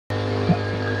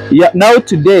Yeah, now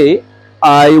today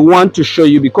I want to show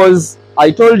you, because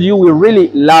I told you we really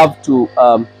love to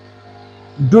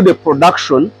do the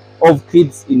production of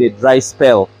kids in a dry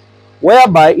spell,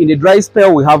 whereby in a dry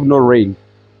spell we have no rain.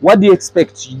 What do you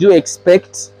expect? You do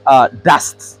expect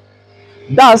dust.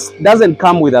 Dust doesn't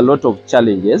come with a lot of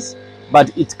challenges,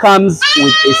 but it comes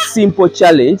with a simple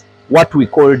challenge, what we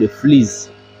call the fleas.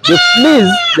 The fleas,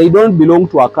 they don't belong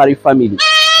to our curry family.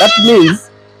 That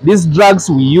means these drugs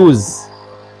we use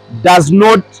does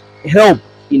not help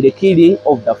in the killing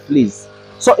of the fleas.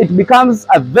 So it becomes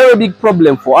a very big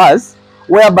problem for us,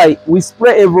 whereby we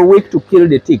spray every week to kill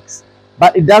the ticks,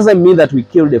 but it doesn't mean that we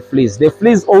kill the fleas. The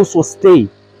fleas also stay,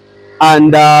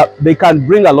 and they can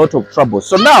bring a lot of trouble.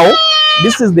 So now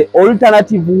this is the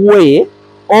alternative way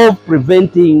of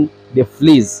preventing the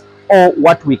fleas, or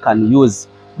what we can use.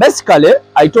 Basically,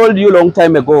 I told you a long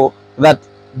time ago that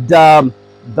the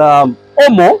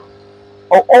Omo,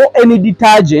 or any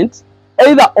detergent,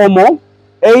 either Omo,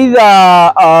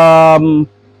 either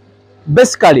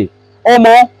basically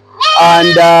Omo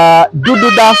and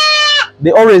Dudu dust,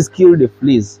 they always kill the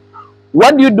fleas.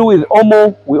 What do you do with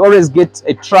Omo? We always get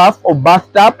a trough or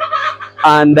bathtub,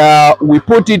 and we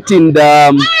put it in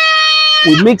the,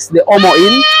 we mix the Omo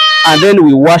in, and then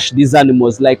we wash these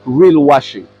animals like real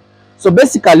washing. So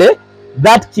basically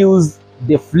that kills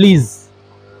the fleas.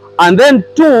 And then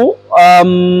two,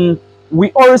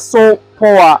 we also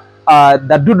pour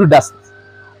the Dudu dust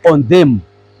on them,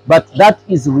 but that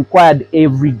is required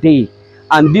every day.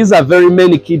 And these are very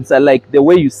many kids, are like the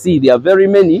way you see, they are very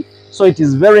many. So it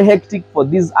is very hectic for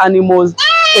these animals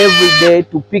every day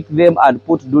to pick them and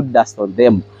put Dudu dust on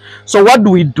them. So what do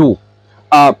we do?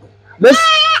 Let's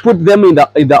put them in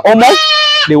the Omo.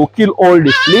 They will kill all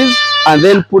the fleas, and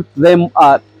then put them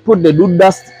put the Dudu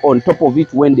dust on top of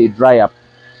it when they dry up.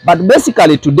 But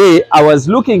basically today I was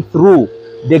looking through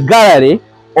the gallery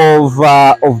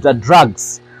of the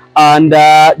drugs, and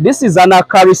this is an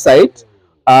acaricide.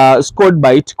 It's called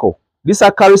Bietico. This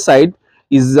acaricide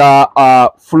is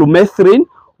flumethrin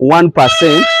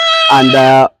 1%,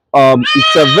 and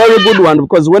it's a very good one,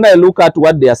 because when I look at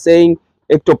what they are saying,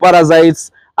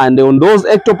 ectoparasites, and on those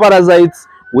ectoparasites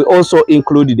we also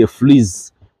include the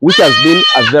fleas, which has been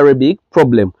a very big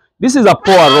problem. This is a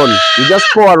pour on. You just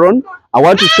pour on. I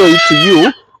want to show it to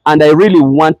you, and I really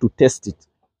want to test it.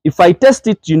 If I test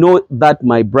it, you know that,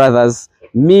 my brothers,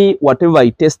 me, whatever I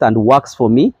test and works for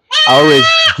me, I always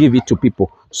give it to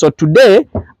people. So today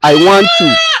I want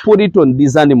to put it on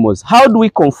these animals. How do we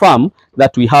confirm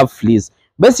that we have fleas?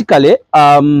 Basically,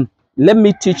 let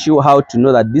me teach you how to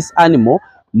know that this animal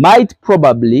might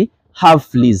probably have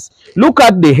fleas. Look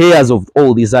at the hairs of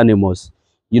all these animals.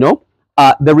 You know,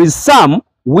 there is some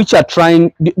which are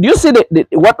trying. Do you see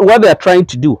what they are trying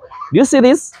to do? Do you see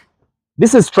this?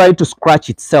 This is trying to scratch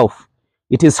itself.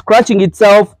 It is scratching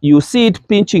itself. You see it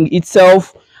pinching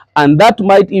itself, and that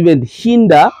might even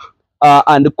hinder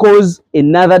and cause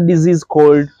another disease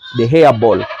called the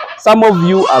hairball. Some of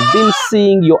you have been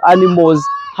seeing your animals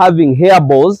having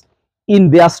hairballs in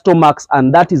their stomachs,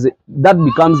 and that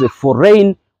becomes a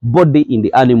foreign body in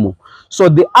the animal. So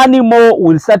the animal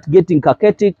will start getting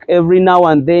cachetic every now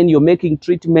and then. You're making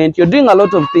treatment, you're doing a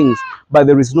lot of things, but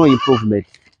there is no improvement.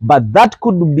 But that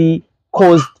could be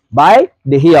caused by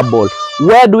the hairball.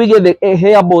 Where do we get the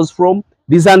hairballs from?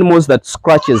 These animals that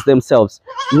scratches themselves.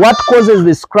 What causes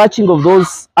the scratching of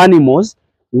those animals?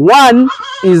 One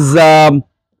is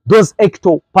those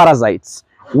ectoparasites,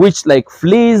 which like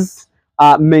fleas,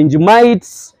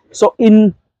 mengimites. So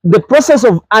in the process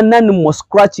of an animal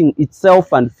scratching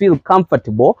itself and feel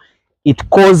comfortable, it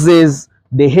causes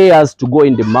the hairs to go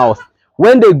in the mouth.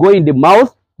 When they go in the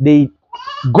mouth, they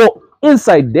go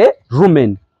inside the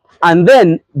rumen, and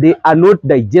then they are not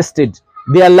digested.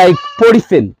 They are like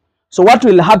polythene. So what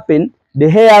will happen? The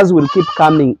hairs will keep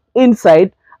coming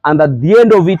inside, and at the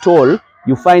end of it all,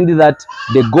 you find that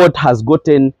the goat has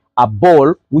gotten a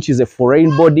ball, which is a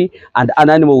foreign body, and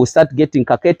an animal will start getting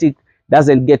cachetic,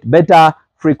 doesn't get better,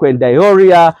 frequent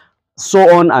diarrhea,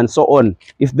 so on and so on.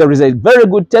 If there is a very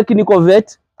good technical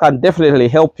vet, can definitely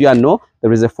help you and know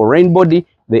there is a foreign body.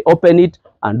 They open it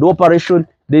and do operation,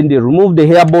 then they remove the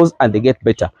hairballs and they get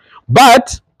better.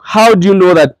 But how do you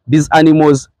know that these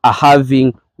animals are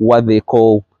having what they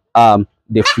call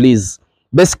the fleas?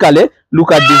 Basically,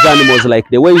 look at these animals, like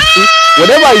the way you see,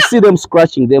 whenever I see them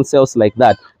scratching themselves like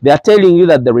that, they are telling you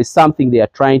that there is something they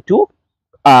are trying to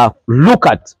look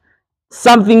at,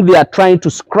 something they are trying to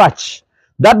scratch.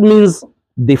 That means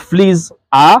the fleas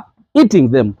are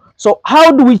eating them. So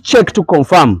how do we check to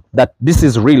confirm that this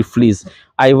is real fleas?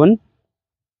 Ivan,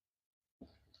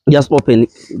 just open,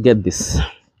 get this.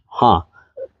 Huh.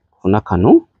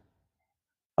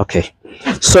 Okay,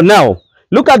 so now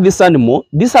look at this animal.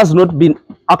 This has not been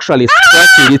actually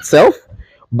scratching itself,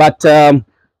 but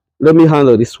let me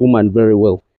handle this woman very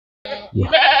well. Yeah.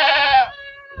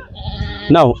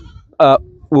 Now,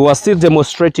 we were still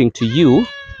demonstrating to you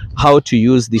how to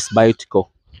use this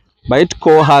bicycle.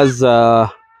 Bicycle has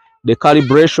the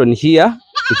calibration here.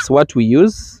 It's what we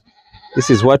use.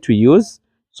 This is what we use.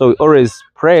 So we always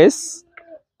press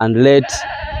and let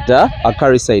the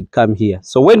acaricide come here.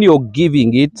 So when you're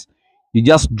giving it, you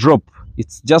just drop.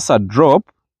 It's just a drop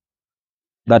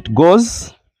that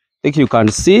goes. I think you can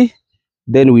see.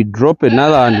 Then we drop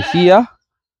another one here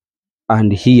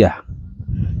and here.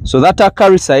 So that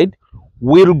acaricide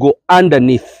will go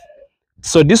underneath.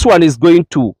 So this one is going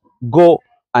to go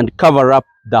and cover up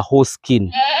the whole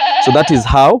skin. So that is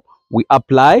how we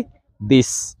apply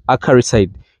this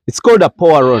acaricide. It's called a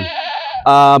power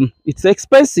on. It's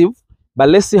expensive, but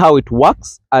let's see how it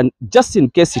works. And just in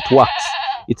case it works,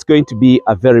 it's going to be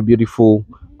a very beautiful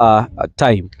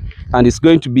time. And it's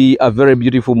going to be a very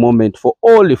beautiful moment for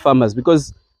all the farmers,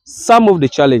 because some of the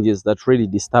challenges that really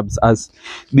disturbs us,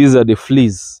 these are the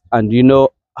fleas. And you know,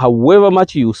 however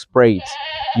much you spray it,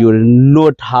 you will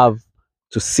not have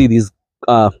to see these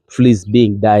fleas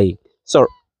being dying. So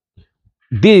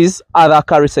these other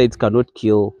acaricides cannot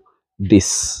kill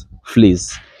these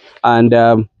fleas.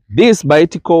 And this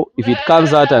bicycle, if it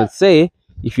comes out and say,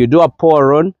 if you do a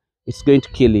pour on, it's going to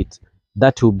kill it,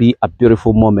 that will be a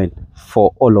beautiful moment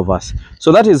for all of us.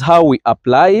 So that is how we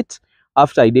apply it.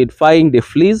 After identifying the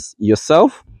fleas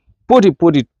yourself, put it,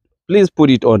 please put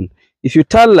it on. If you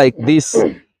turn like this,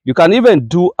 you can even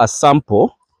do a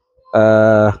sample.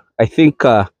 I think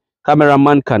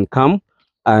cameraman can come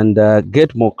and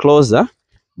get more closer,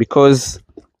 because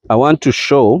I want to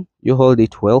show you. Hold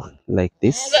it well like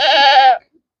this,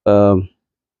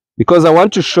 because I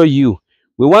want to show you.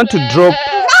 We want to drop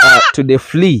to the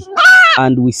flea,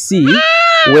 and we see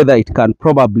whether it can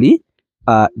probably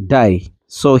die.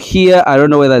 So here, I don't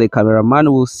know whether the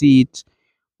cameraman will see it,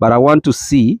 but I want to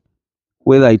see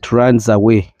whether it runs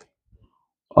away.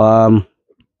 Yeah,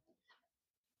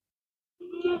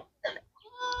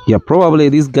 probably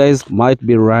these guys might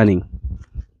be running.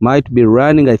 I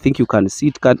think you can see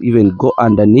it can't even go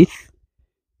underneath.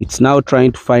 It's now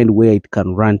trying to find where it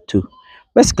can run to.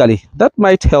 Basically, that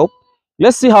might help.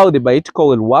 Let's see how the bicycle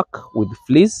will work with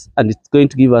fleas, and it's going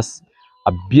to give us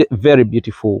a very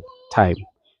beautiful time.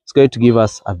 It's going to give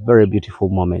us a very beautiful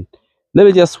moment. Let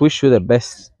me just wish you the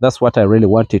best. That's what I really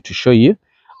wanted to show you.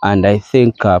 And I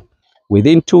think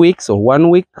within 2 weeks or 1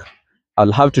 week,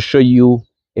 I'll have to show you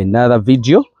another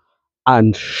video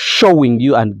and showing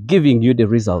you and giving you the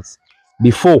results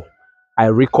before I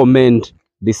recommend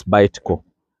this bicycle,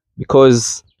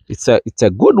 because it's a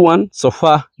good one so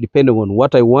far, depending on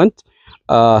what I want.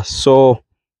 So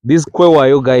this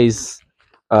Kwewayo guys,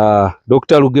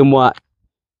 Dr. Lugemwa,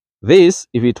 this,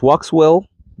 if it works well,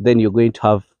 then you're going to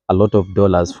have a lot of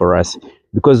dollars for us,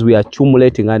 because we are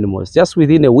accumulating animals. Just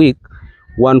within a week,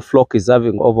 one flock is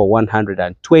having over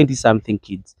 120 something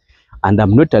kids, and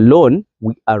I'm not alone.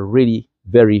 We are really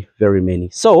very, very many.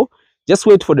 So just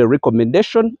wait for the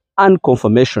recommendation and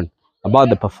confirmation about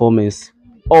the performance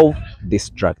of this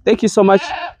drug. Thank you so much.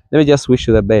 Let me just wish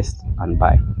you the best, and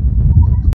bye.